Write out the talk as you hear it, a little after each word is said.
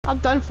I'm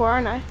done for,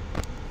 aren't I?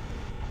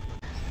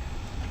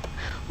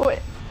 Wait.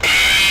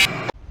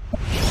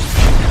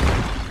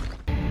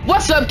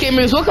 What's up,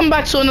 gamers? Welcome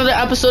back to another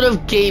episode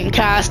of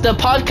GameCast, the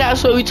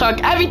podcast where we talk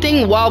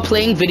everything while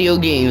playing video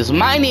games.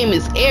 My name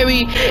is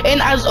Ari,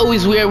 and as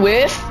always, we're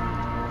with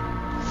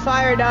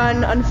Fire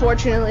done,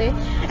 unfortunately.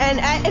 And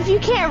if you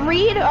can't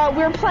read,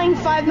 we're playing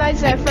Five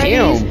Nights at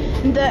Freddy's,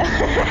 the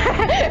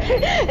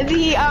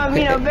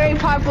very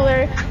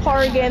popular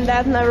horror game that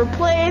I've never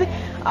played.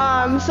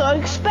 So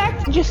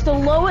expect just the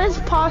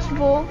lowest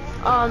possible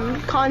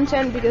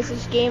content because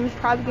this game is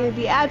probably going to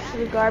be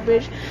absolute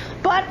garbage.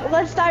 But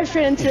let's dive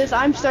straight into this.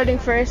 I'm starting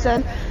first,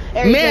 and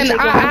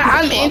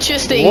I'm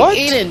interested. What?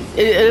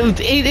 Aiden,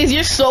 is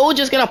your soul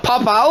just gonna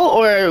pop out,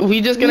 or are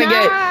we just gonna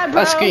get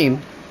bro. a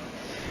scream?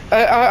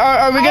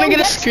 Are we gonna get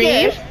a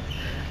scream?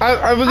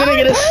 Are we gonna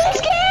get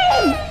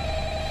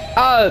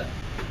a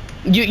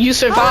you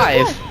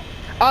survive.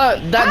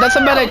 That's a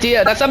bad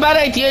idea. That's a bad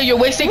idea. You're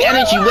wasting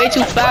energy way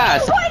too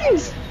fast.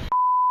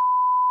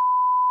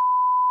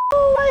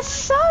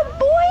 What's up,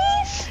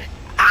 boys?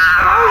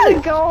 How's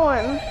it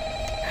going?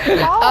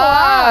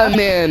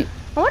 Man.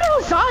 I wonder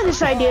who thought of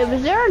this idea,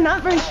 because they're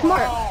not very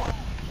smart.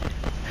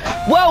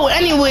 Well,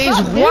 anyways,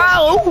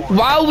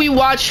 while we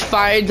watch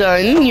Fire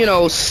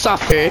Done,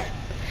 suffer.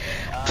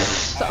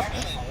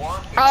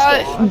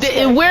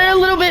 We're a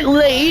little bit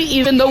late,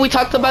 even though we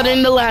talked about it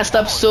in the last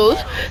episode.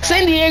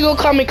 San Diego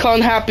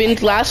Comic-Con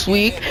happened last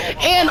week,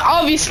 and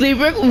obviously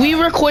we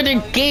recorded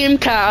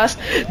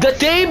GameCast the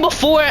day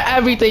before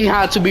everything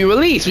had to be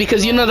released,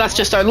 because that's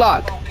just our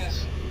luck.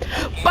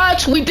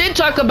 But we did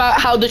talk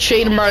about how the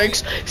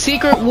trademarks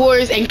Secret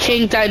Wars and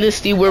King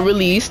Dynasty were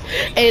released,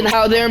 and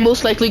how they're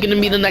most likely going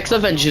to be the next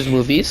Avengers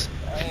movies.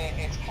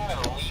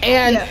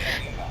 And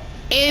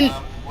in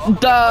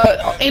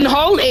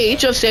Hall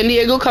H of San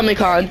Diego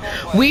Comic-Con,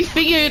 we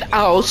figured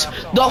out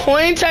the whole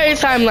entire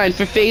timeline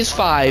for Phase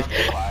 5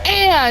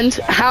 and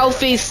how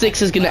Phase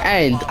 6 is gonna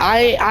end.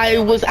 I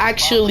was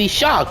actually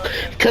shocked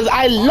because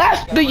I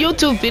left the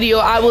YouTube video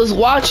I was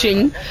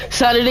watching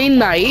Saturday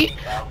night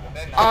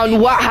on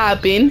what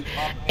happened,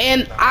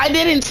 and I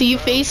didn't see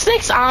Phase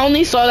 6. I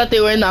only saw that they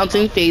were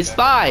announcing Phase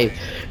 5.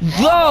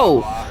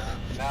 Though,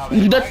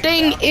 the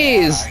thing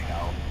is,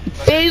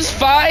 Phase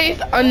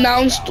 5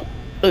 announced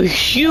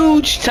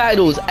huge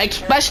titles,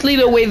 especially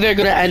the way they're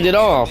gonna end it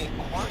off.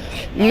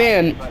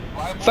 Man,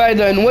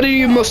 Faidan, what are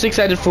you most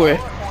excited for?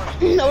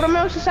 No, what I'm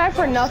most excited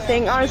for?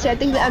 Nothing. Honestly, I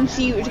think the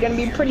MCU is gonna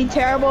be pretty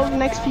terrible in the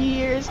next few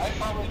years.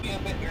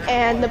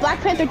 And the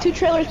Black Panther 2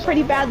 trailer is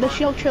pretty bad. The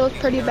Shield trailer is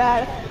pretty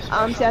bad.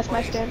 So that's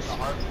my stance.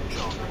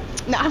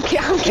 No, I'm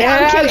kidding.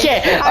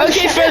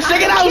 Okay, for a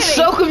second I was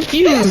so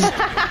confused.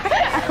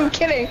 I'm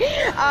kidding.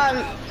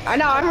 I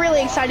know, I'm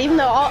really excited, even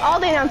though all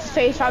they announced is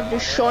Phase 5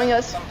 just showing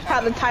us how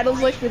the titles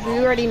look, because we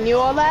already knew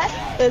all that.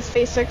 It was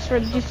Phase 6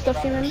 where the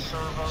stuff came in.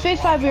 Phase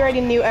 5, we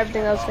already knew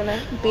everything that was gonna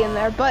be in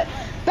there, but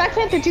Black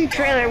Panther 2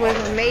 trailer was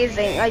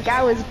amazing. Like,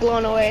 I was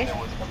blown away.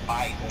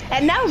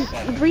 And now,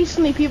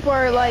 recently, people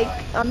are,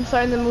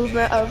 starting the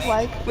movement of,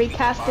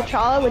 recast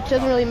T'Challa, which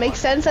doesn't really make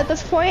sense at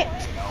this point.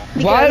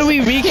 Why are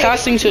we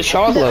recasting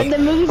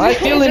T'Challa? I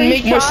feel it'd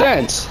make more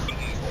sense.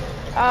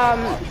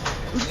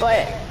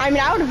 But I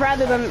would have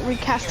rather them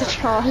recast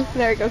T'Challa.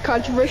 There you go,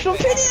 controversial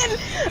opinion.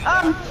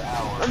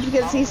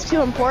 Because he's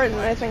too important,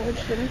 I think.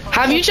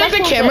 Have you checked the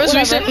cameras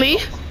recently?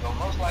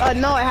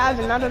 No, I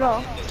haven't, not at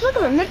all. Look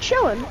at them, they're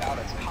chilling.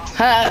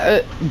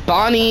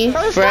 Bonnie,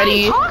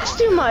 Freddy. He talks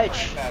too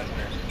much.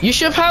 You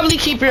should probably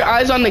keep your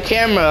eyes on the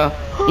camera.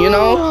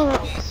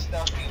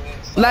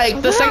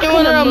 Like, the second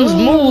one of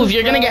them move,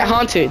 you're gonna get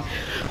haunted.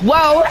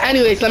 Well,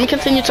 anyways, let me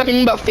continue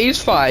talking about Phase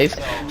 5.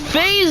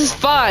 Phase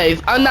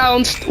 5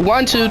 announced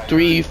 1, 2,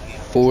 3,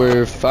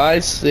 4,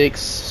 5,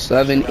 6,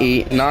 7,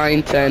 8,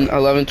 9, 10,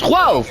 11,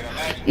 12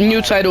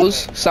 new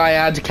titles. Sorry,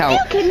 I had to count.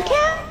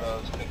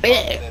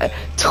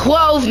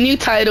 12 new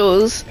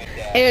titles,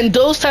 and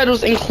those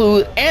titles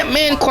include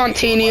Ant-Man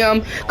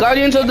Quantanium,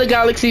 Guardians of the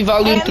Galaxy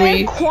Volume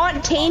 3.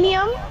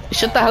 Quantanium?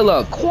 Shut the hell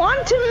up.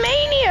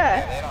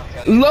 Quantumania!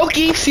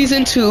 Loki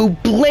Season 2,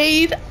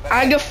 Blade,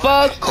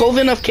 Agatha,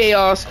 Coven of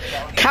Chaos,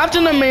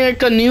 Captain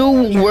America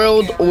New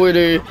World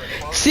Order,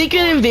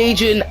 Secret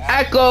Invasion,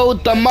 Echo,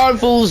 The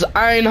Marvels,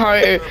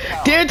 Ironheart,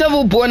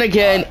 Daredevil Born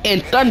Again,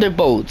 and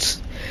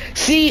Thunderbolts.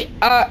 See,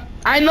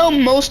 I know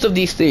most of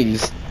these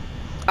things.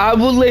 I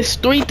will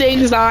list 3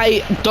 things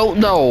I don't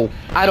know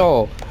at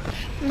all.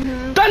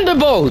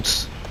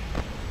 Thunderbolts!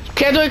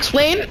 Care to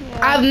explain? Yeah.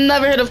 I've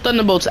never heard of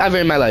Thunderbolts ever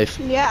in my life.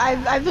 Yeah,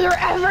 I've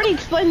already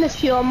explained this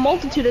to you a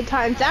multitude of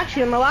times.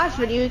 Actually, in the last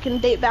video, you can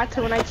date back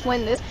to when I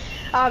explained this.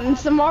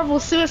 It's the Marvel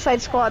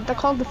Suicide Squad. They're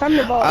called the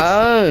Thunderbolts.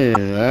 Oh,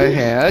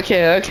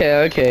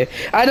 okay.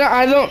 I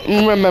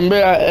don't remember.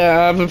 I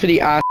have a pretty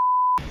ass.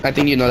 I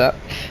think you know that.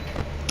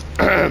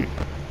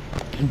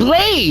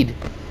 Blade.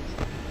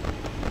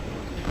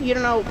 You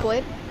don't know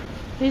Blade?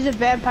 He's a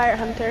vampire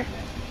hunter.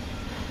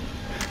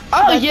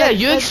 Oh yeah,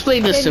 you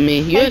explained this to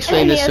me. He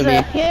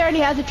already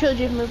has a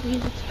trilogy of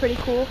movies. It's pretty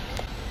cool.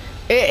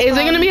 Is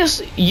it gonna be a...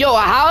 Yo,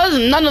 how has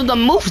none of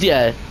them moved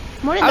yet?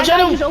 Morning, I'm that guy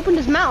trying just to. opened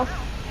his mouth.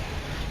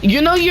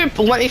 You know,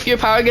 if your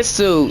power gets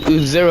to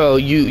 0,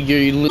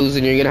 you lose,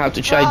 and you're gonna have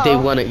to try day Oh.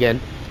 1 again.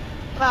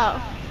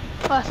 Wow.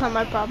 Well, that's not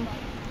my problem.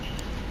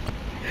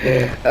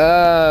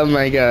 Oh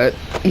my god.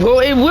 Well,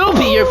 it will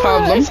be your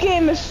problem. This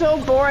game is so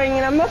boring,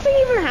 and nothing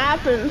even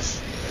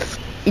happens.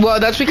 Well,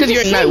 that's because You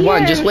you're just at sit night 1.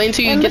 here Just wait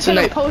until you and get look to at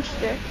a night.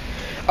 poster.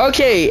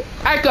 Okay,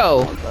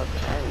 Echo.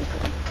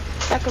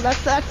 Echo,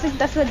 that's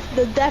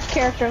the deaf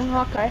character in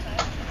Hawkeye.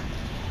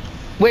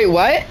 Wait,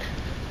 what?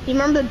 You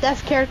remember the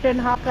deaf character in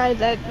Hawkeye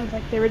that was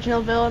like the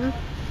original villain?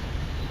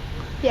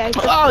 Yeah.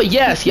 Oh,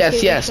 yes.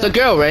 The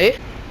girl, right?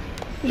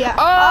 Yeah.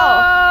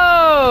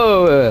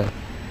 Oh!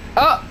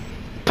 Oh!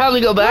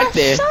 Probably go back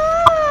there. What's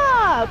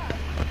up?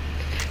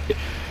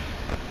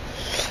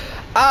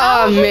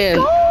 Ah, How's man.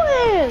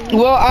 it going?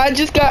 Well, I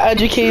just got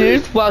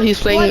educated while he's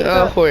playing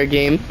a horror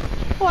game.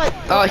 What?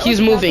 Oh, he's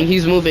moving.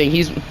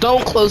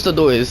 Don't close the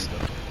doors.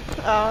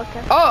 Oh,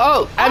 okay.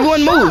 Oh,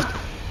 everyone stop. moved.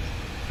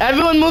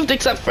 Everyone moved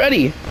except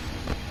Freddy.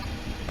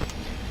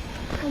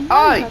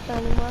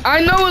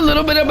 I know a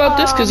little bit about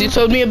this because you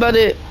told me about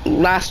it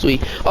last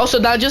week. Also,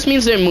 that just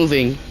means they're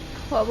moving.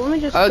 Well, let me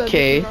just.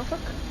 Okay.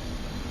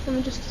 Let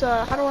me just.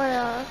 How do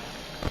I?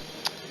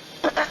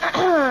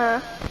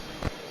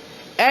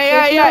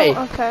 Hey.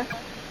 Okay.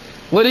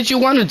 What did you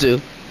want to do?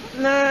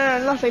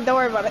 No, nothing. Don't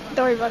worry about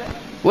it.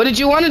 What did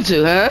you want to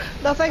do, huh?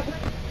 Nothing.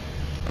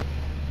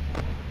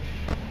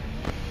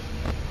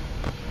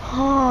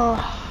 Oh.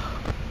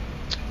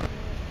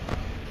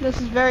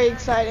 This is very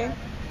exciting.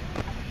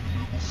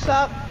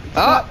 Sup?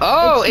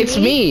 Oh, it's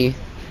me.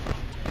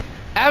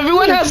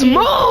 Everyone has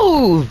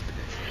moved.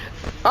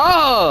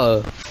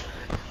 Oh.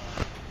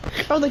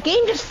 Bro, the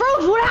game just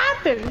froze. What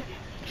happened?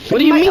 What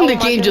do you mean the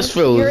game just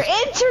froze? Your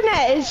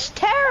internet is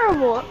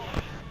terrible.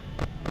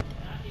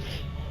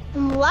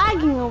 I'm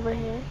lagging over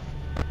here.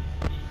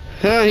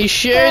 Huh, you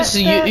sure it's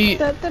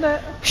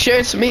sure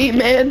it's me,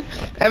 man?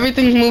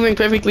 Everything's moving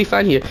perfectly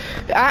fine here.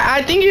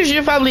 I think you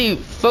should probably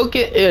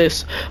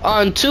focus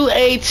on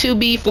 2A,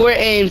 2B,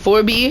 4A, and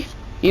 4B.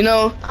 You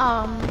know?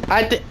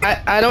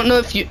 I don't know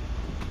if you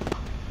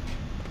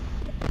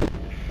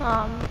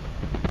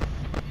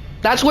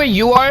That's where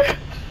you are?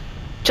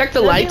 Check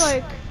the lights.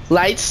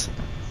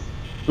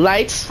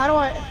 Lights. How do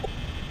I?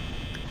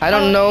 I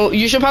don't know.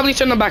 You should probably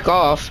turn them back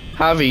off.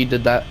 However you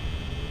did that.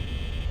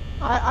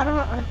 I don't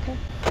know. Okay.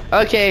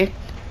 Okay.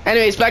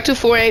 Anyways, back to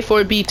 4A,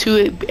 4B,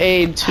 2A,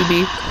 and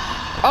 2B.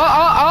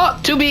 Oh,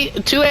 2B,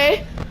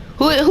 2A.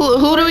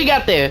 Who do we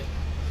got there?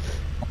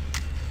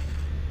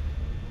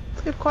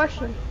 That's a good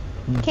question.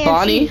 Can't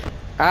Bonnie? see.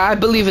 I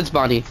believe it's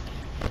Bonnie.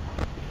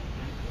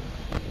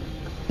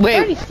 Wait.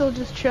 Freddy's still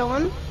just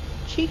chilling.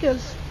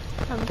 Chica's.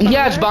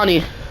 Yeah, it's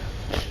Bonnie.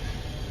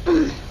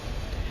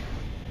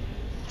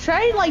 Should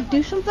I like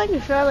do something?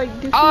 Or should I like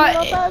do something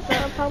about that? Is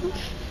that a problem?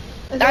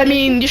 I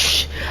mean,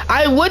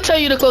 I would tell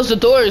you to close the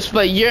doors,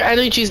 but your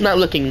energy's not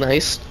looking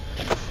nice.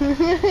 I'm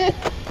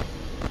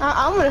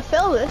gonna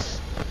fill this.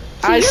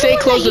 I say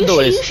close the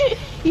doors.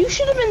 You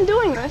should have been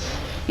doing this.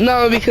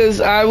 No,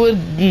 because I would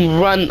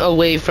run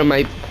away from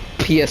my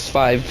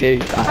PS5 very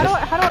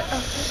fast. How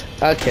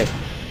do I? Okay.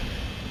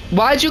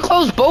 Why'd you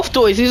close both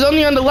doors? He's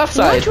only on the left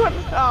side. Which one?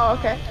 Oh,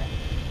 okay.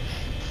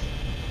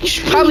 You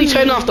should probably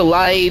turn off the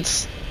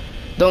lights.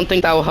 Don't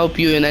think that will help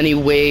you in any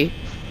way.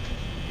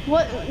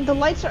 What? The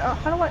lights are.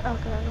 How do I?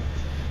 Okay.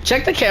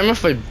 Check the camera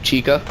for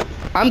Chica.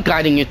 I'm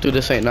guiding you through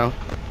this right now.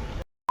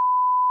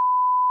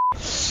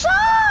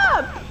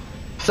 Sup?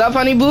 Sup,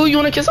 honey boo? You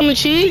wanna kiss on the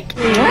cheek?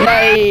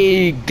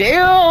 Like,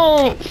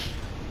 damn.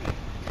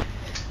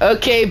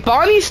 Okay,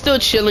 Bonnie's still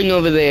chilling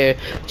over there.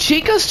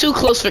 Chica's too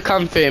close for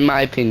comfort, in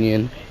my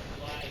opinion.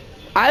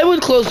 I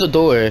would close the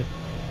door.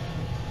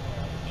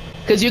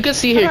 Because you can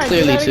see her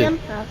clearly, too. Okay.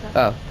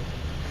 Oh.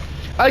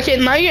 Okay,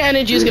 now your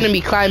energy is going to be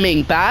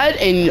climbing bad,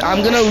 and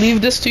I'm going to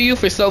leave this to you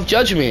for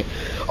self-judgment.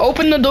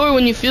 Open the door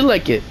when you feel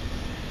like it.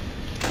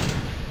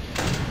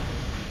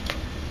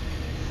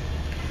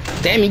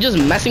 Damn, you're just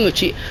messing with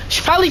Chica.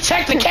 Should probably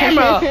check the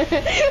camera.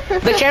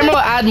 The camera will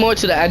add more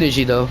to the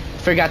energy, though.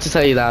 Forgot to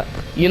tell you that.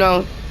 You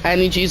know,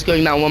 energy is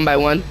going down one by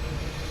one.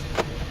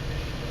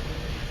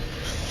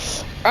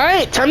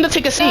 Alright, time to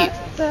take a seat.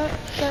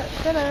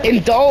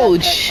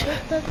 Indulge.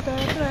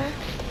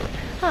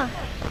 Huh.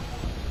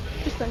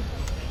 Interesting.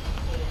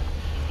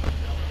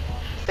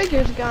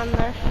 Figure's gone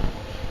there.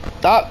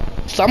 Stop.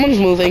 Someone's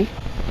moving.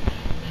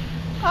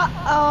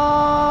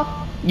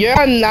 Uh-oh. You're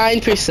on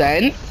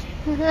 9%.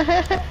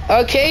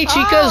 Okay,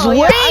 Chica's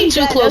way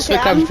too close for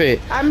comfort.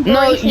 I'm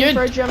bracing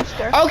for a jump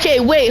scare. Okay,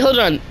 wait, hold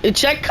on.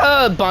 Check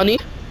Bonnie.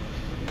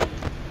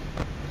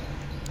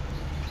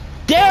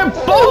 They're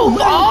both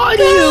on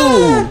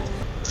you!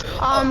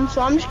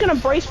 So I'm just gonna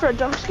brace for a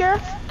jump scare.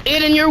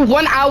 Aiden, you're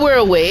 1 hour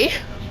away.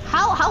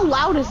 How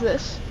loud is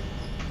this?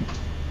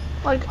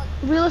 Like,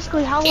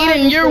 realistically, how loud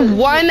Aiden, is you're this?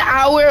 1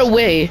 hour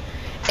away.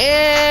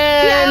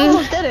 And... Yeah, I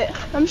almost did it.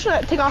 I'm just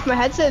gonna take off my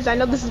headset, I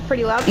know this is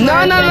pretty loud. No,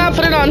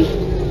 put it on.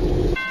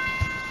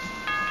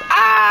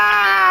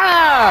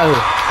 Ah!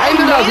 I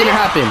knew that was gonna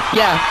happen.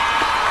 Yeah.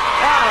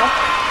 Wow.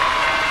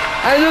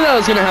 I knew that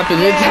was gonna happen.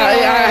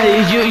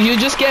 You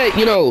just get,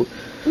 you know,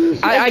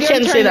 I It's your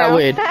can't say turn that now.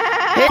 word.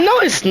 Hey, no,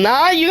 it's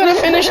not. You gotta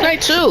finish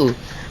night 2.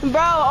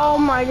 Bro, oh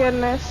my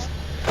goodness.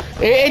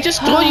 It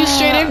just throw you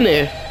straight in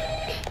there.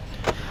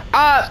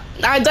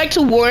 I'd like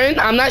to warn,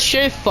 I'm not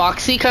sure if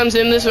Foxy comes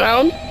in this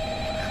round.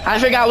 I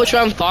forgot which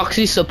round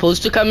Foxy's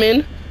supposed to come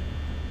in.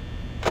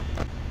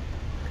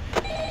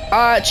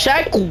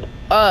 Check,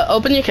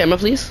 open your camera,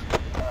 please.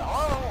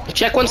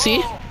 Check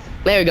 1C.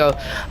 There we go.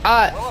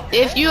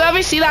 If you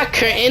ever see that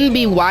curtain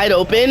be wide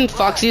open,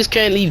 Foxy's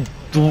currently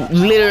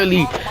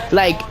literally,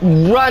 like,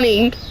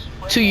 running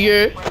to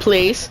your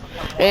place,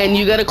 and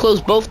you gotta close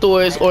both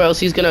doors, or else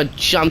he's gonna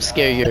jump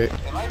scare your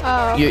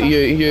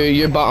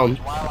bottom.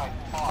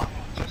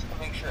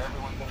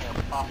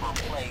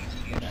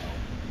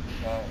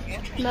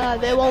 No,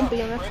 they won't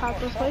be in the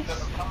proper place.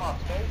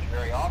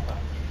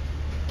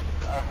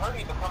 I've heard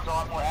he becomes a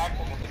lot more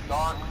active in the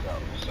dark,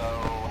 though,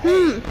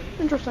 so...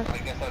 Interesting. I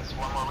guess that's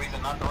one more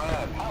reason not to run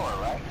out of power,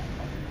 right?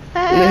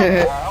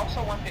 I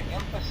also want to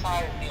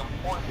emphasize the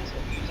importance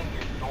of using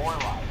your door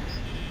lights.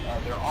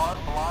 There are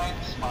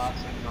blind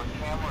spots in your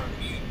camera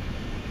view,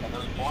 and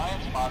those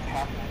blind spots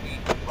happen to be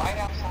right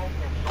outside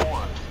your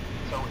door.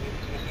 So if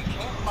you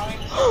can't find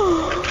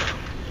someone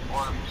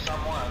or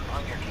someone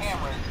on your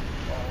cameras,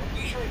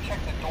 be sure to check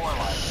the door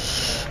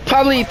lights.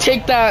 Probably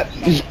take that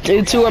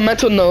into a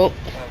mental note.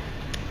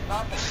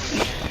 Not that we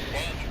need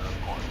danger, of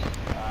course.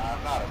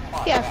 I'm not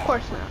a Yeah, of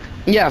course not.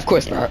 Yeah, of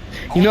course not.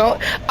 You know,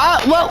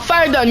 well,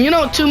 Fire Done, you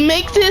know, to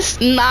make this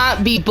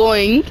not be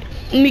boring,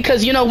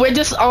 because, you know, we're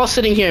just all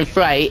sitting here in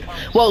fright.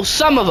 Well,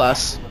 some of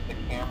us.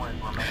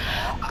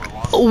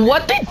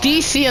 What did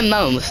DC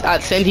announce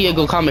at San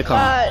Diego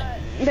Comic-Con?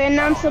 They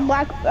announced the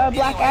Black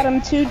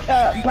Adam 2,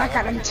 Black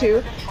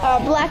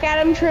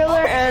Adam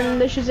trailer and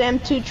the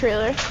Shazam 2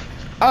 trailer.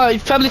 You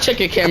probably check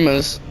your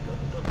cameras.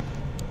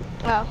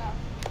 Oh.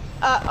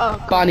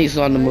 Bonnie's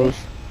on the move.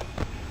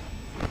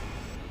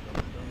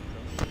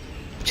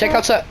 Check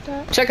outside.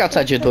 Check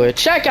outside your door.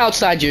 Check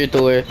outside your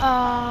door.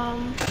 How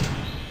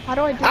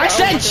do I do that? I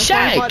said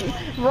check.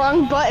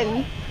 Wrong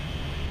button.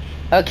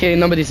 Okay,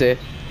 nobody's there.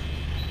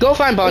 Go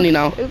find Bonnie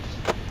now. Oops.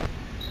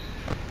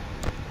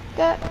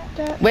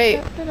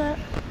 Wait.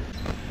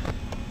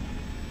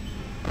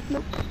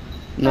 Nope.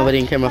 Nobody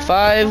in camera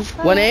 5.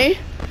 1A.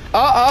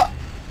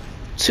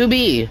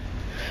 2B.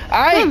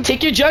 Alright,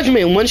 take your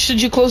judgment. When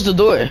should you close the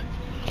door?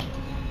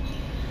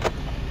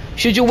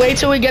 Should you wait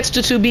till it gets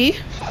to 2B?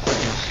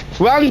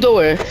 Wrong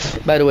door,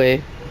 by the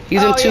way.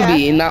 He's in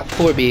 2B, not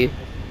 4B.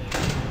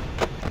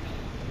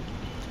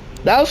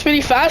 That was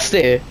pretty fast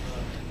there.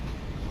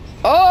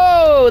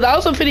 Oh, that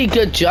was a pretty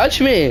good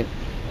judgment.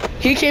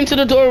 He came to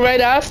the door right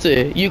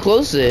after you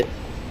closed it.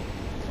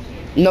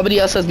 Nobody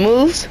else has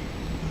moved.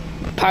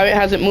 Pirate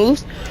hasn't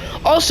moved.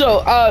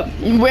 Also,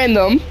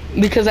 random,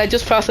 because I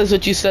just processed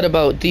what you said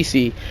about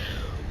DC.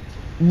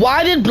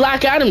 Why did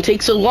Black Adam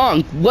take so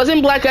long?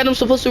 Wasn't Black Adam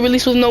supposed to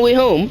release with No Way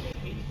Home?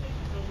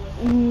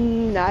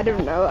 I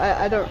don't know.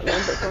 I don't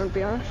remember, to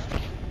be honest.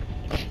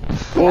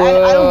 I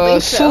don't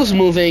think so. Sue's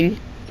moving.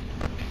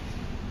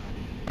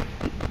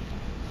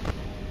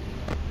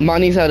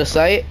 Money's out of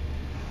sight.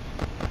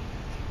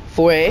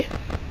 4A.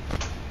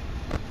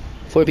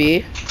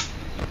 4B.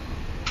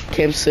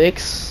 Cam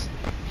 6.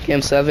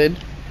 Cam 7.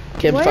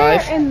 Cam 5.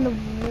 Where in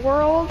the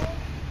world?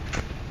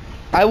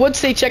 I would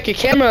say check your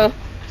camera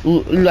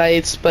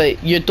lights,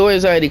 but your door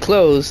is already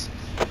closed.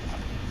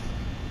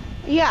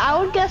 Yeah, I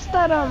would guess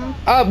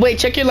that, wait,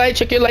 check your light,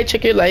 check your light,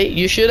 check your light.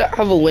 You should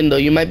have a window.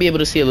 You might be able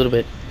to see a little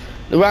bit.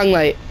 The wrong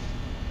light.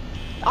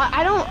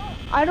 I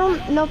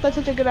don't know if that's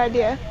such a good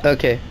idea.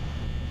 Okay.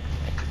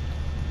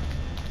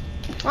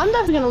 I'm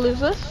definitely gonna lose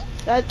this.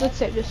 That's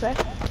safe to say.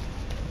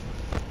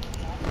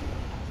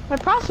 My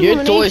process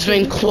Your door's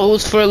been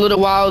closed for a little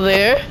while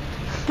there.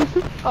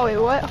 Oh wait,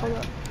 what? Hold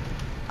up.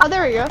 Oh,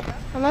 there we go.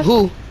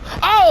 Who?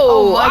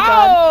 Oh! My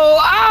God.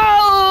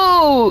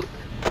 Oh!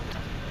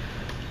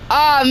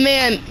 Ah,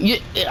 man,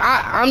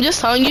 I'm just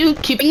telling you,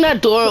 keeping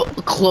that door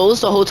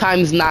closed the whole time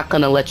is not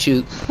gonna let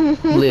you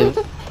live.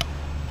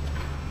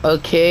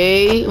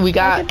 Okay, we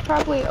got... I could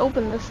probably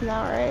open this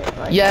now, right?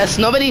 Like, yes,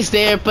 nobody's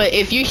there, but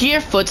if you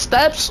hear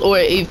footsteps, or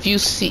if you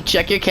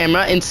check your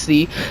camera and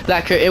see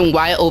that curtain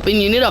wide open,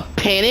 you need to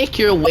panic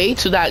your way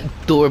to that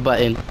door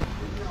button.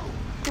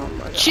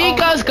 oh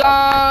Chica's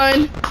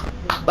gone!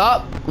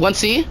 Oh,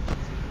 1C.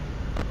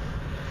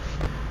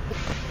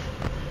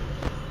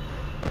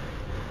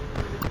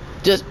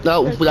 Just,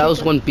 no, that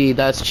was 1B,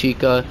 that's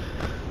Chica.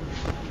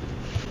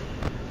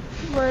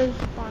 Where's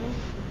Bonnie?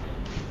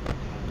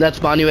 That's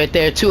Bonnie right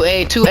there,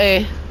 2A,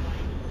 2A.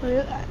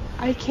 Wait,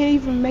 I can't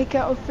even make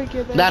out a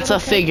figure there. That's a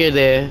figure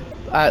there,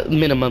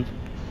 minimum.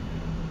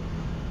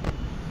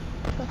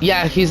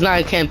 Yeah, he's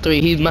not in Camp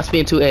 3, he must be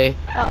in 2A.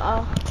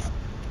 Uh-oh.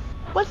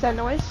 What's that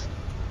noise?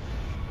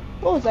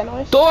 What was that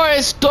noise?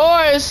 Doors,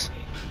 doors!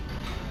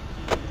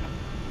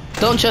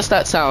 Don't trust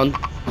that sound.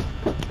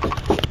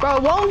 Bro,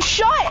 it won't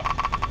shut!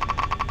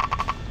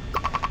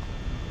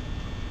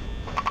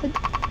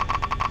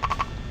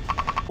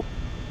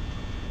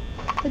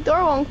 The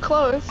door won't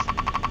close.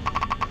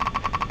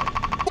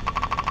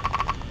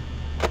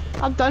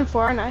 I'm done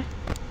for, aren't I?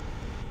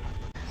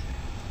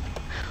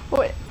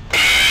 Wait.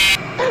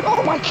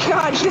 Oh my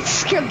god, that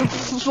scared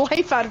the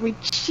life out of me.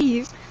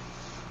 Jeez.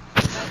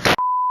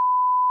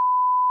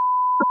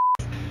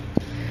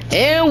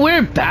 And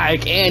we're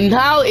back, and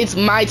now it's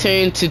my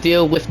turn to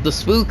deal with the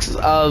spooks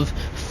of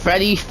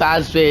Freddy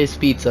Fazbear's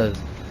Pizzas.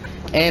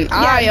 And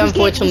Yeah,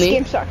 unfortunately... this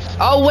game sucks.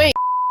 Oh, wait!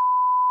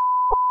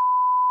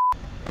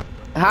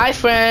 Hi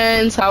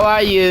friends, how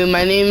are you?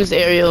 My name is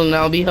Ariel, and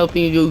I'll be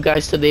helping you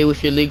guys today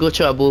with your legal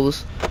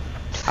troubles.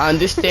 I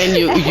understand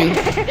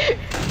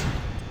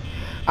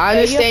I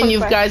understand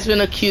you've guys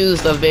been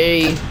accused of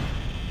very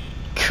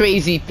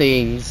crazy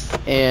things,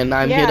 and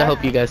I'm here to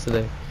help you guys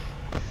today.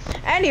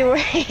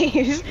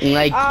 Anyways,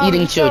 like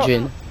eating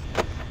children.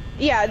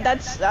 Yeah,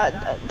 that's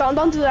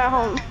don't do that at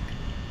home.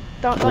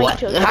 Don't what? Eat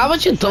children. How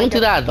about you don't do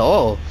that at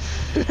all?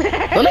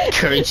 Don't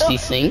encourage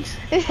these things.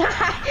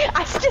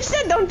 I just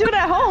said don't do it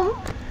at home.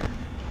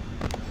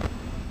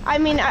 I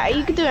mean,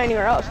 you could do it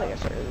anywhere else, I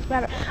guess. It doesn't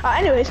matter.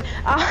 Anyways,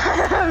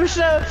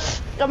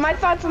 so my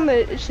thoughts on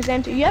the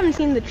Shazam 2. You haven't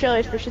seen the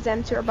trailers for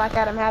Shazam 2 or Black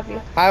Adam, have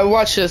you? I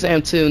watched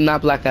Shazam 2,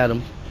 not Black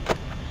Adam.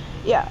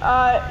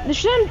 Yeah. The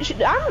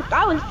Shazam.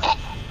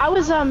 I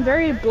was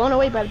very blown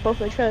away by both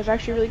of the trailers. They're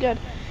actually really good.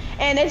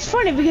 And it's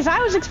funny because I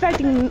was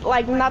expecting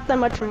like not that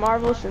much from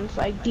Marvel since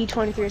like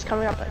D23 is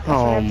coming up.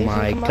 Oh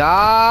my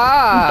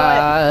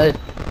god!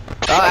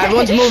 Oh,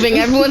 everyone's moving.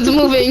 Everyone's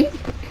moving. You did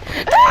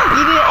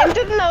it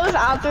into the nose,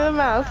 out through the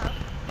mouth.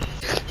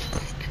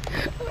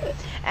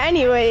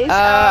 Anyways,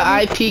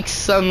 I peeked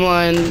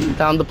someone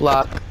down the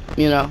block.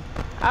 You know.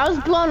 I was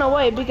blown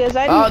away because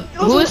I didn't.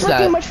 Who is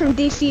that? Too much from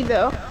DC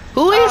though.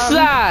 Who is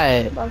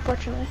that? But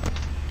unfortunately,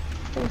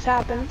 things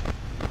happen.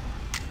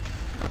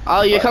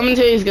 Oh, your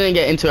commentary is gonna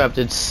get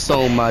interrupted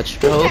so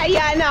much, bro.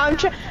 Yeah, I know. I'm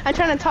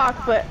trying to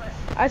talk, but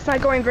it's not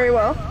going very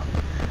well.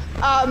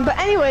 But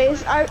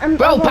anyways, I'm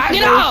back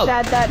it up!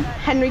 sad that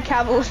Henry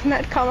Cavill wasn't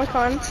at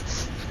Comic-Con.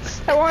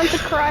 I wanted to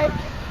cry.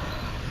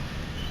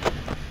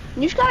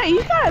 You just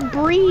gotta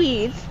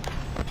breathe.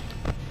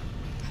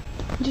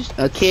 Just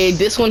okay,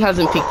 this one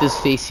hasn't peeked his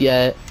face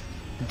yet.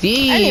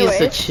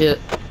 These are shit.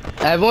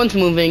 Everyone's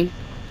moving.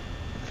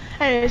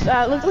 Anyways,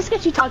 let's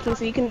get you talking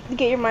so you can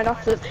get your mind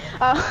off this.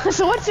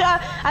 So what's I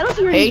don't know if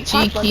you already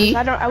talked about this.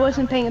 I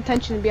wasn't paying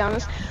attention to be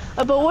honest.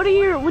 But what are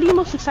you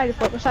most excited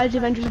for besides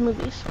Avengers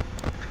movies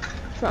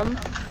from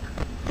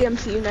the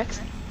MCU next?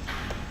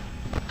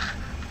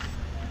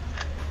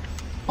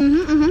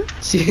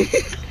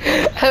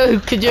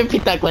 Could you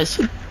repeat that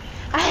question?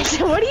 I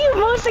said, what are you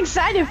most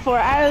excited for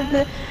out of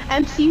the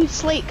MCU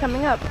slate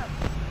coming up?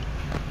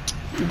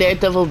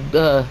 Daredevil.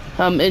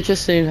 I'm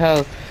interested in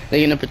how they're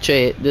gonna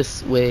portray it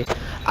this way.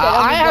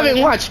 I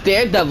haven't watched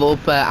Daredevil,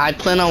 but I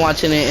plan on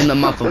watching it in the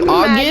month of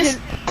August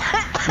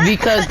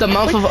because the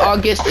month of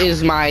August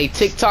is my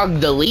TikTok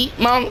delete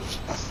month.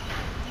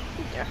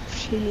 Yeah,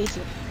 she needs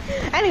it.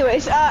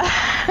 Anyways,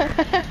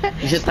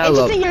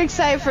 interesting you're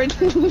excited for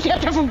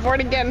Daredevil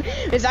Born Again,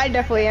 because I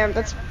definitely am.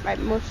 That's my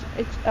most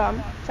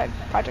excited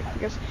project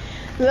because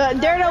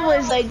Daredevil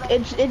is like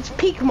it's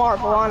peak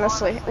Marvel,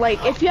 honestly.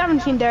 Like if you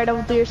haven't seen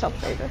Daredevil, do yourself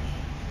a favor.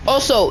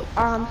 Also,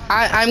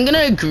 I'm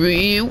gonna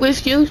agree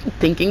with you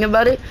thinking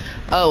about it.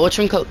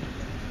 Whatchamacallit?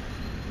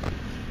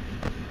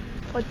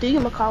 What do you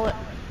call it?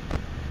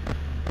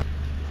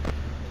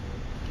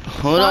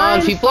 Hold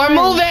on, people are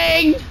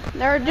moving.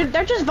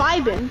 They're just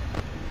vibing.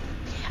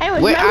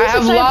 Anyways, wait, I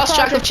have lost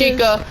track of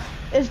Chica.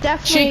 Is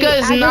definitely Chica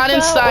is not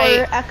in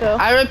sight. Echo.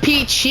 I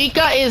repeat,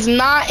 Chica is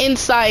not in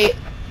sight.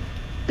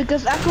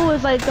 Because Echo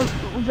is like a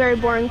very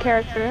boring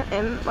character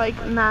and like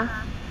nah.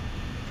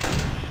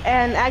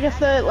 And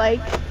Agatha,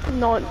 like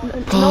no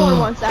one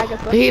wants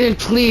Agatha. Aiden,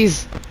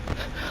 please.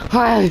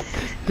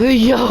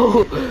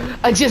 Yo,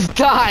 I just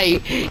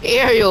died.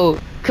 Ariel,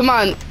 come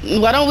on.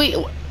 Why don't we?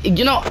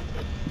 You know,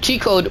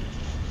 cheat code.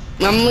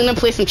 I'm gonna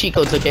play some cheat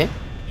codes, okay?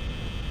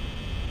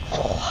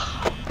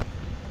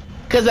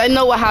 Cause I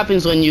know what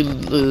happens when you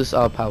lose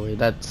power.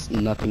 That's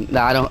nothing.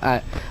 I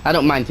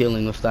don't mind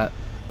dealing with that.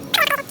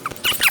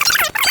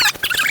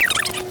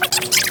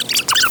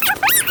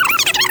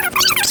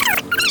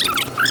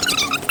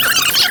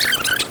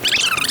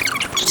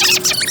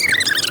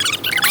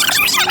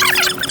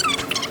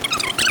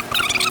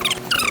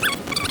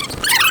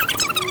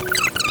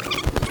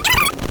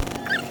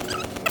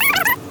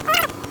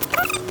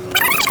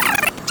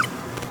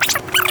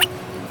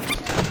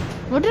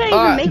 What did I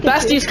even make it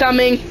Basty's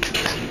coming.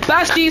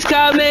 Basty's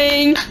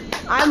coming.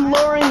 I'm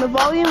lowering the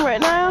volume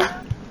right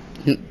now.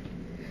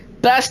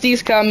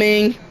 Basty's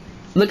coming.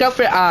 Look out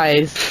for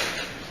eyes.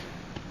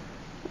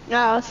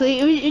 Oh, so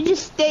you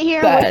just stay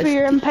here and wait for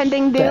your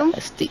impending doom?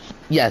 Basty.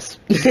 Yes.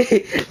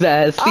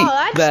 Basty.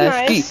 Oh,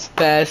 that's nice.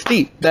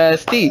 Basty.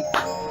 Basty.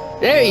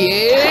 There he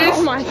is.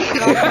 Oh my god.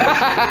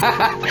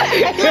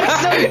 He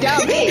looks so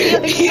dumb.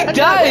 He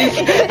does.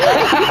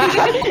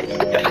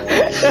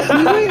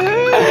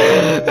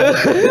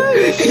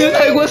 He's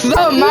like, what's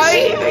up,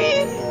 Mike?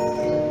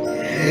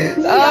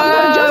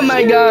 Oh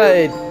my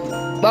god.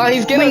 Well,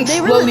 he's getting They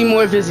slowly really,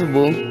 more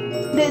visible.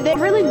 they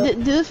really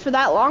do this for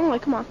that long?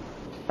 Like, come on.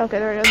 Okay,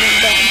 there it is.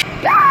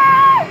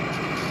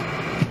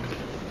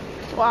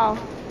 Wow.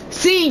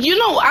 See, you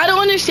know, I don't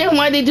understand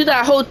why they do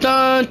that whole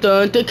dun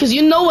dun dun, because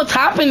you know what's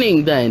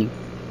happening then.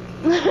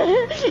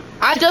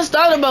 I just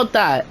thought about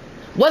that.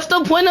 What's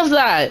the point of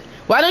that?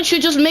 Why don't you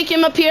just make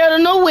him appear out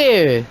of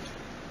nowhere?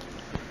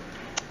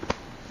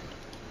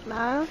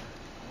 Nah.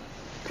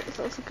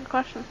 That's a good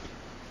question.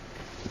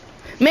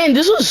 Man,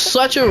 this was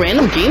such a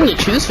random game to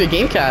choose for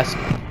GameCast.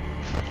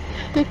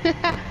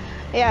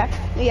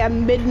 yeah,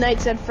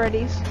 Midnights at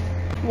Freddy's.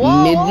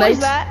 Whoa, Midnight? what was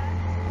that?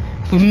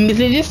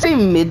 Did you say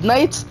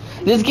Midnight?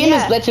 This game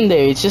is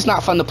legendary. It's just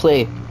not fun to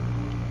play.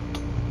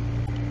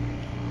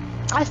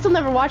 I still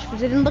never watched it. It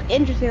didn't look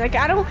interesting. Like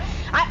I don't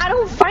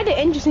find it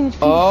interesting.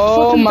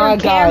 Oh my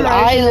god,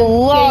 I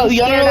love.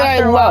 You know what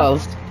I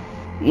loved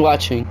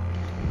watching?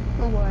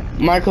 What?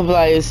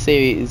 Markiplier's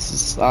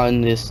series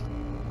on this.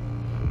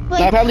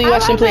 Like, I probably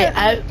watched him play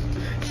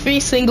every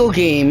single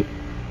game.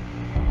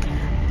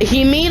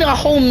 He made a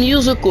whole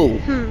musical.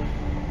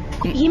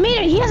 He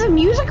has a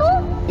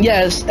musical?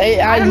 Yes,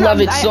 I love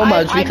it so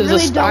much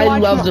because I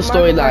love the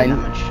storyline.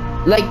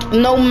 Like,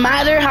 no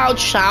matter how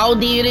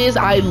childy it is,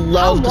 I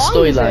love the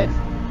storyline.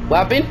 What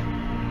happened?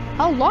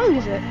 How long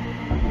is it?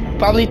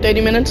 Probably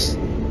 30 minutes.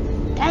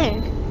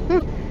 Dang.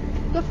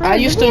 Good for him. I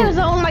used to. He has his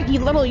own like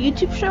little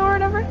YouTube show or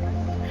whatever.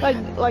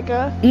 Like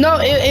a. No,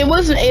 it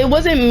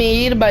wasn't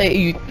made by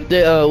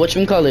the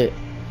whatchamacallit.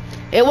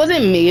 It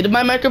wasn't made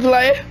by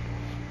Markiplier,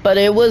 but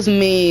it was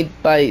made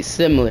by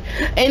similar.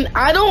 And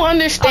I don't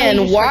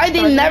understand why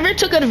they never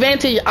took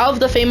advantage of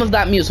the fame of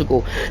that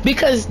musical,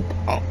 because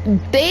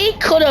they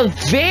could have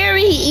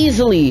very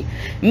easily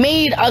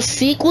made a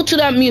sequel to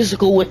that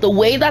musical with the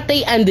way that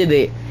they ended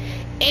it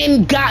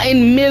and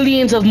gotten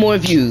millions of more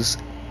views.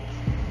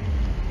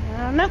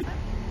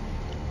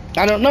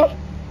 I don't know.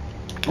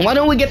 Why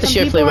don't we get the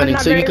share play running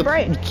so you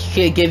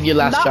could give your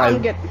last try?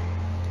 I'm good.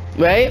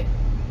 Right?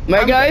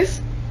 Right, guys?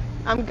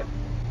 I'm good.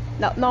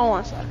 No one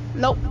wants that.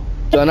 Nope.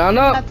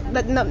 No.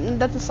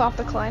 That's a soft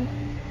decline.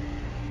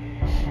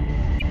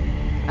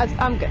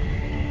 I'm good.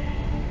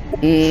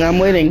 I'm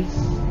waiting.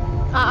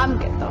 I'm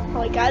good though.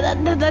 Like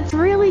that's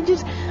really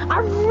just. I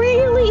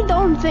really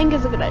don't think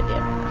it's a good idea.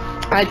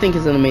 I think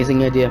it's an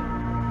amazing idea.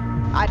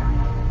 I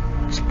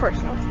don't. Just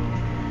personally.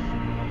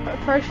 But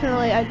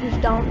personally, I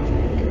just don't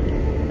think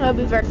it'll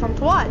be very fun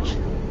to watch.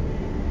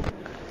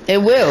 It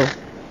will.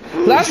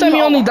 Last time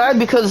you only died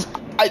because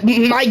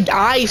my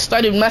eyes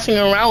started messing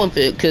around with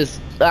it because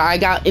I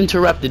got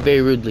interrupted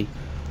very rudely.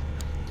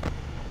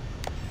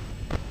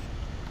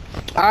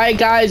 Alright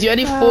guys, you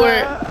ready for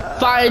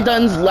Fire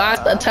Dun's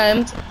last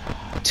attempt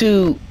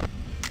to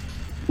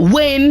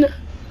win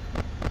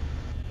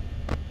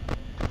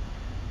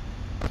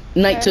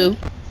Night 2?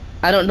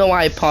 I don't know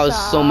why I paused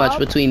so much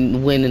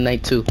between win and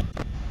Night 2.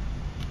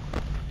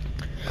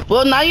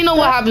 Well, now you know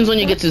what happens when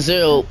you get to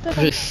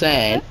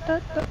 0%.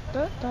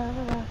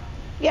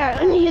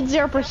 Yeah, when you hit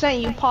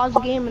 0%, you pause the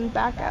game and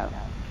back out.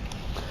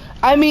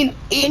 I mean,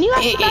 can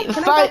I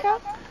back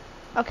out?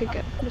 Okay,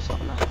 good.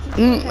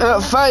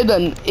 Fire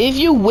Dun, if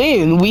you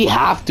win, we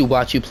have to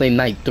watch you play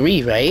Night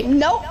 3, right?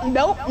 Nope. I'm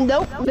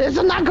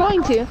not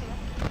going to.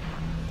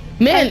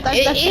 Man,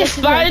 if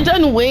Fire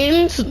Dun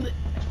wins,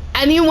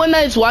 anyone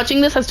that's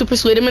watching this has to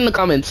persuade him in the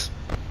comments.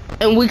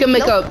 And we can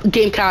make a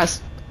GameCast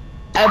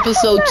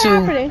episode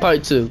 2,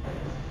 part 2.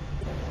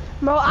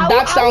 Bro,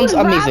 that sounds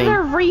amazing. I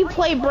would rather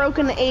replay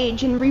Broken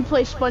Age and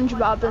replay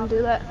SpongeBob than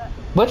do that.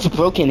 What's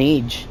Broken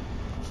Age?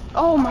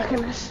 Oh my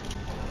goodness.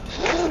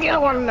 You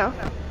don't want to know.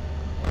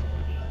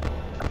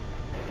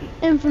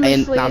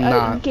 Infamously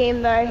a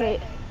game that I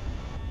hate.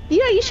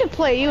 Yeah, you should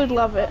play. You would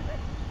love it.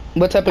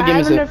 What type of game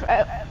is it?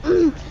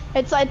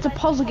 It's a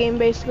puzzle game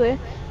basically.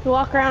 You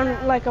walk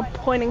around like a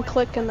point and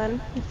click, and then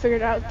you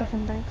figure out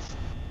different things.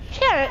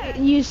 Yeah,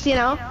 use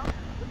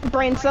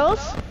brain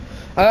cells.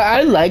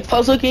 I like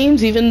puzzle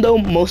games, even though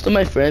most of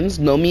my friends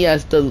know me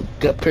as the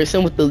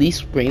person with the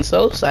least brain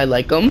cells. I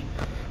like them,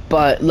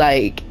 but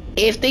like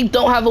if they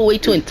don't have a way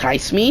to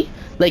entice me,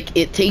 like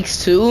It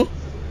Takes Two,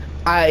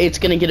 it's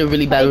gonna get a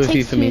really bad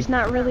review for me. It's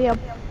not really a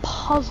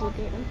puzzle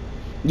game.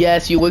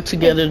 Yes, you work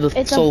together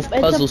to solve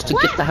puzzles to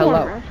get the hell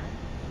out.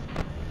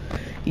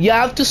 You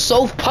have to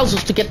solve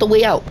puzzles to get the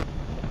way out.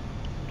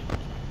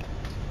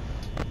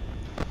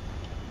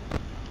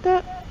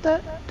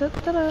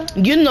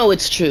 You know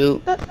it's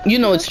true. You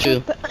know it's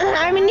true.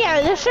 I mean,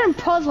 yeah, there's certain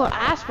puzzle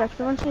aspects,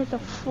 but once it's a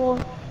full...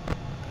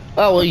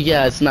 Oh, well,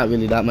 yeah, it's not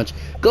really that much.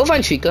 Go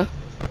find Chica.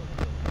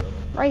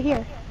 Right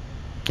here.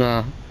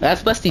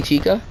 That's Busty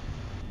Chica.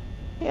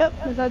 Yep,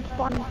 that's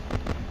fun.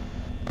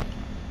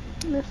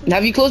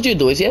 Have you closed your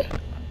doors yet?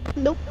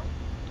 Nope.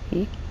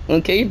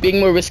 Okay, you're being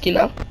more risky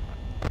now.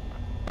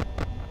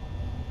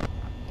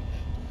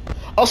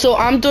 Also,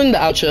 I'm doing the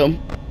outro.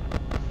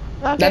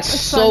 Okay, that's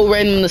so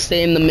random to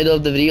say in the middle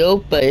of the video,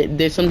 but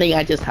there's something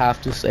I just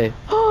have to say.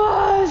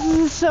 Oh, this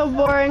is so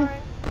boring.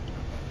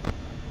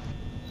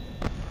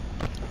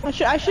 I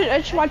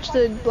should watch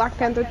the Black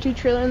Panther 2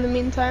 trailer in the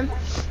meantime.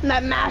 And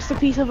that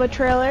masterpiece of a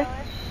trailer,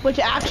 which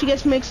actually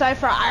gets me excited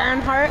for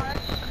Ironheart,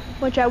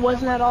 which I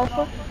wasn't at all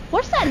for.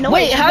 What's that noise?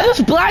 Wait, how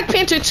does Black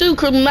Panther 2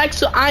 connect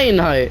to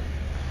Ironheart?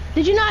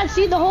 Did you not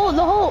see the whole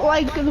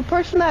like the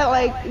person that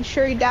like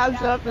Shuri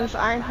dabs up is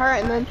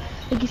Ironheart, and then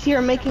like you see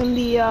her making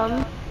the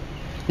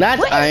That's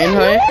what is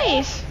Ironheart. that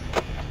noise?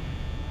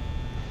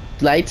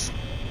 Lights.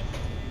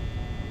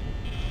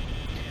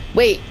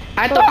 Wait,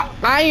 I thought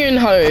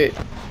Ironheart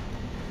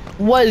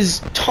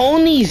was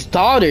Tony's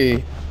daughter.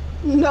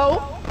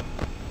 No.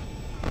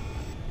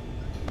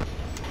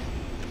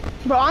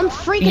 Bro, I'm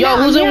freaking Yo, out.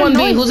 who's in I'm 1B?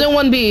 hearing Who's in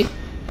 1B?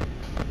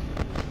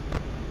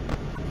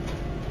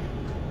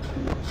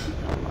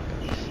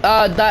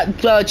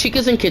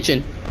 Chica's in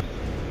kitchen.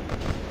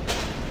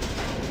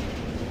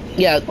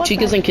 Yeah, What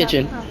Chica's the in heck?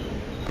 kitchen. Oh.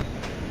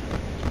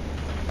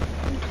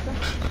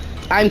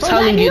 I'm Bro,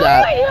 telling you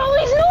that. All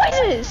these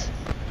noises.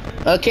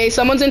 Okay,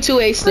 someone's in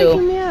 2A still.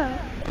 Freaking me out.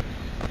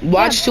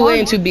 Watch Yeah, 2A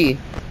and 2B.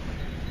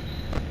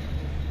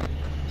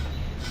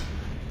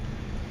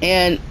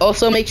 And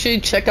also make sure you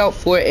check out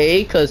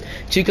 4A, because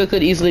Chica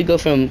could easily go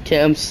from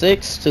Cam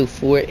 6 to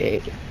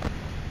 4A.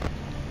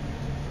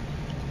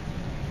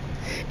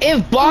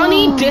 If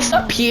Bonnie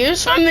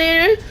disappears from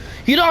there,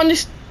 you don't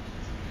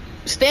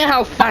understand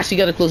how fast you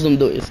gotta close them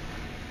doors.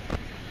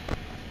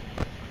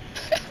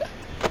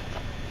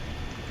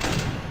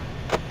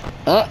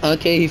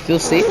 Okay, he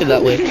feels safer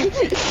that way.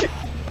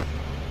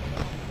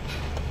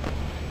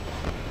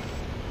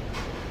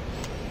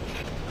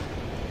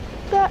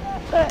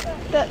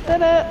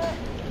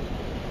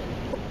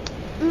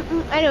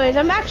 Anyways,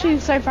 I'm actually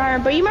excited for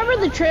Iron, but you remember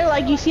the trailer,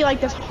 like you see like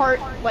this heart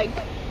like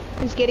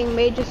is getting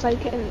made just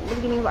like in the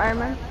beginning of Iron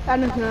Man? I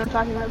don't know what I'm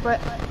talking about,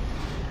 but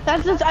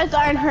that's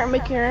Ironheart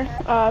making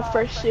her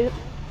first suit.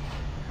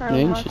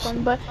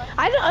 Interesting. But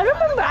I don't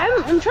remember.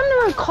 I'm trying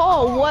to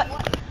recall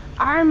what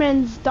Iron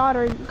Man's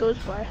daughter goes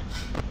by.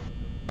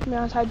 To be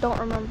honest, I don't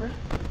remember.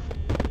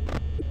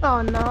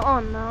 Oh no, oh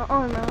no,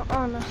 oh no,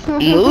 oh no.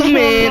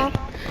 Movement.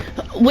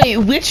 Wait,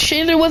 which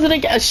shader was it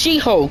again?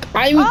 She-Hulk. Oh,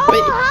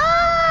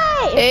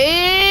 hi!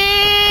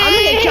 Hey, I'm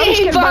gonna get jump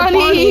scared by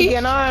Bonnie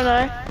again, aren't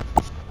I?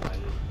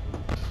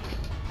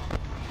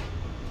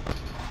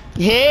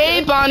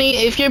 Hey, Bonnie,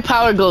 if your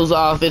power goes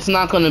off, it's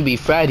not gonna be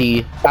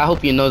Freddy. I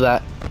hope you know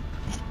that.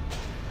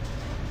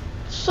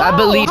 So, I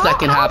believe that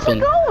can how's happen.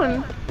 it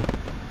going?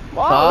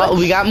 Wow, Oh,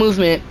 we got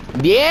movement.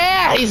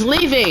 Yeah, he's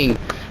leaving.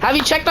 Have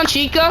you checked on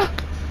Chica?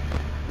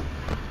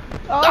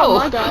 Oh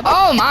my god.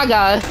 Oh my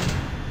god.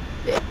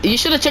 You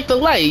should have checked the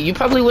light. You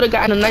probably would have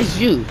gotten a nice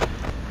view.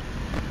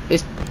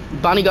 Is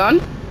Bonnie gone?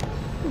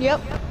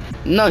 Yep.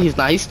 No, he's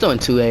not. He's still in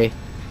 2A.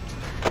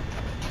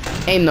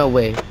 Ain't no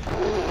way.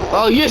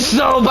 Oh, you're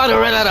so about to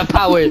run out of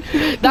power.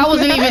 That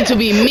wasn't even to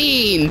be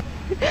mean.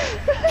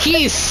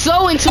 He's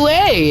so into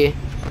A.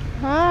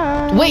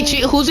 Hi. Wait,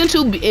 who's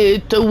into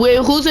B?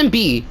 Who's in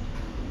B?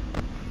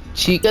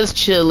 Chica's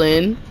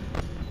chilling.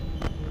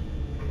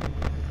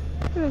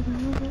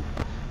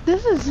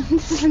 This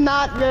is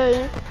not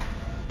very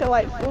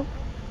delightful.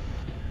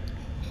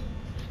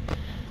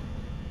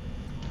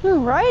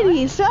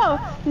 Alrighty, so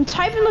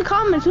type in the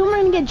comments who am I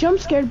gonna get jump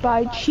scared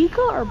by, Chica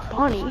or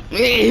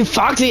Bonnie?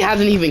 Foxy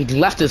hasn't even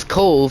left his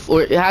cove,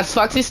 or has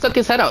Foxy stuck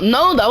his head out?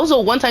 No, that was a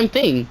one-time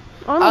thing.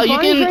 Oh, no, You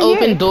Bonnie's can right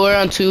open here. door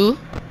on 2.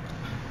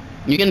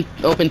 You can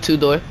open 2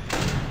 door.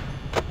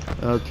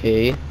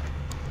 Okay.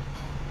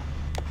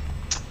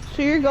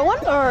 So you're going,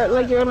 or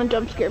like you're gonna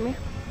jump scare me?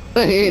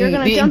 You're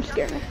gonna jump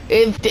scare me.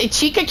 If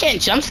Chica can't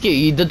jump scare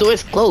you, the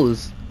door's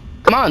closed.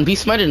 Come on, be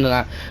smarter than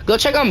that. Go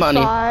check on Bonnie.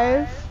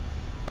 5.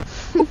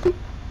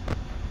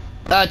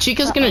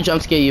 Chica's gonna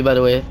jump scare you, by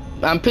the way.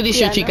 I'm pretty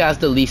sure Yeah, I Chica know. has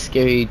the least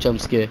scary jump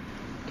scare.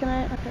 Can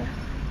I? Okay.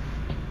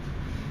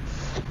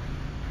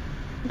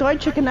 Do I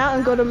chicken out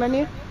and go to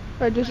menu,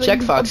 or just like,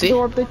 Check Foxy.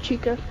 absorb the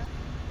Chica? It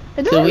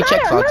Could doesn't we matter.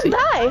 check Foxy? I'm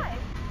gonna die.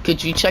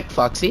 Could you check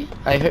Foxy?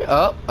 I heard.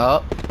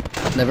 Oh.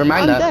 Never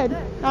mind I'm that.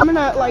 dead. I'm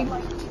gonna like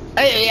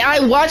I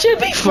watch it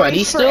be Freddy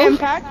brace for still.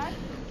 impact.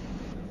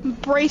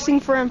 Bracing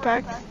for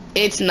impact.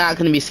 It's not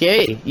gonna be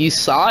scary. You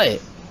saw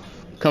it.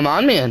 Come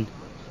on, man.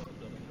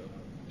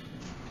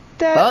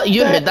 Oh,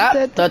 you heard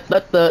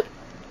that?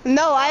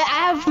 No, I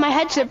have my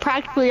headset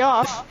practically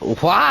off.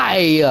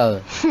 Why?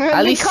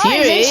 At least Because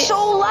hear it's it.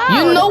 so loud.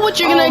 You know what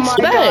you're gonna Oh my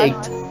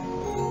expect.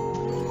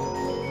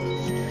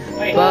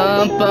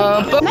 Bum,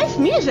 bum, bum, Nice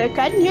music.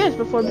 I didn't hear this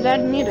before, but I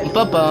didn't need it.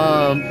 bum,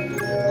 bum,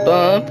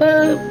 bum,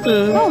 bum,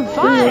 Oh,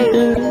 fine.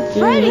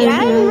 Freddie, I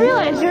didn't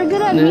realize you're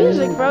good at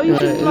music, bro. You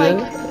should like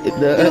do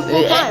it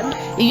full time.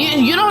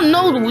 You don't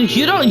know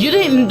you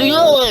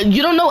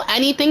don't know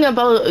anything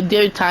about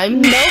their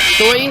time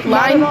storyline.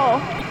 Not at all.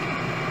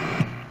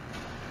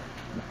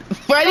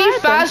 Freddy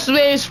What happened?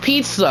 Fazbear's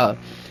Pizza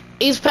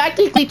is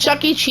practically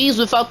Chuck E. Cheese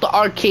without the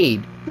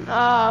arcade.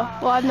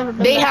 Well, I've never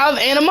been They there. have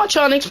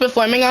animatronics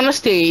performing on a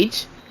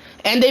stage,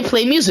 and they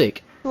play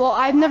music. Well,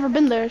 I've never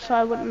been there, so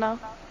I wouldn't know.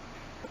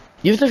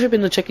 You've never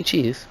been to Chuck E.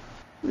 Cheese?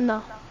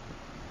 No.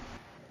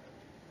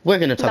 We're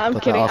gonna No, talk I'm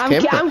about kidding. that off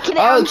I'm, ki- camera.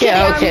 I'm kidding.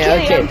 I'm kidding.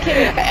 I'm kidding. I'm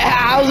kidding.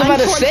 I was about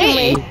to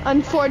say.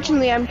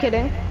 Unfortunately, I'm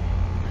kidding.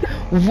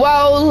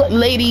 Well,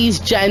 ladies,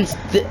 gents,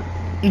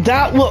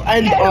 that will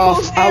end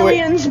Animals, off our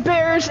aliens,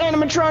 bears,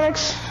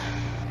 animatronics.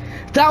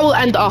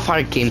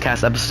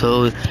 GameCast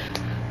episode.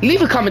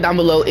 Leave a comment down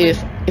below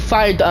if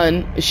Fire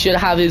Done should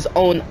have his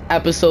own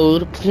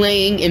episode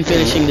playing and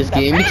finishing this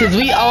game, because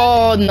we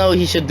all know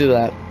he should do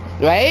that,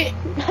 right?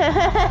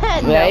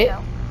 Right?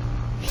 No.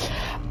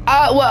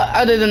 Well,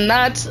 other than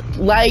that,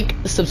 like,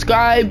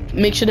 subscribe,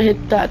 make sure to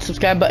hit that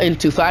subscribe button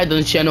to Fire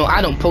Dune's channel.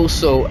 I don't post,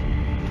 so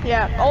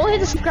Yeah, only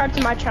hit subscribe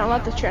to my channel,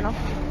 not this channel.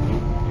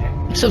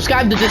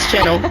 subscribe to this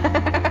channel.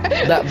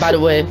 That, by the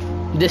way,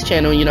 this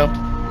channel, you know,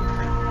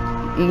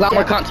 a lot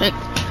more content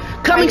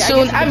coming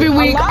soon every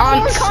week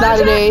on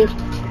Saturday.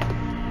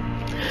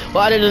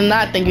 Well, other than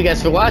that, thank you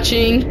guys for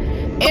watching,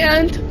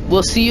 and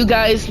we'll see you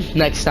guys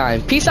next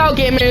time. Peace out,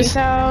 gamers. Peace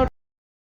out.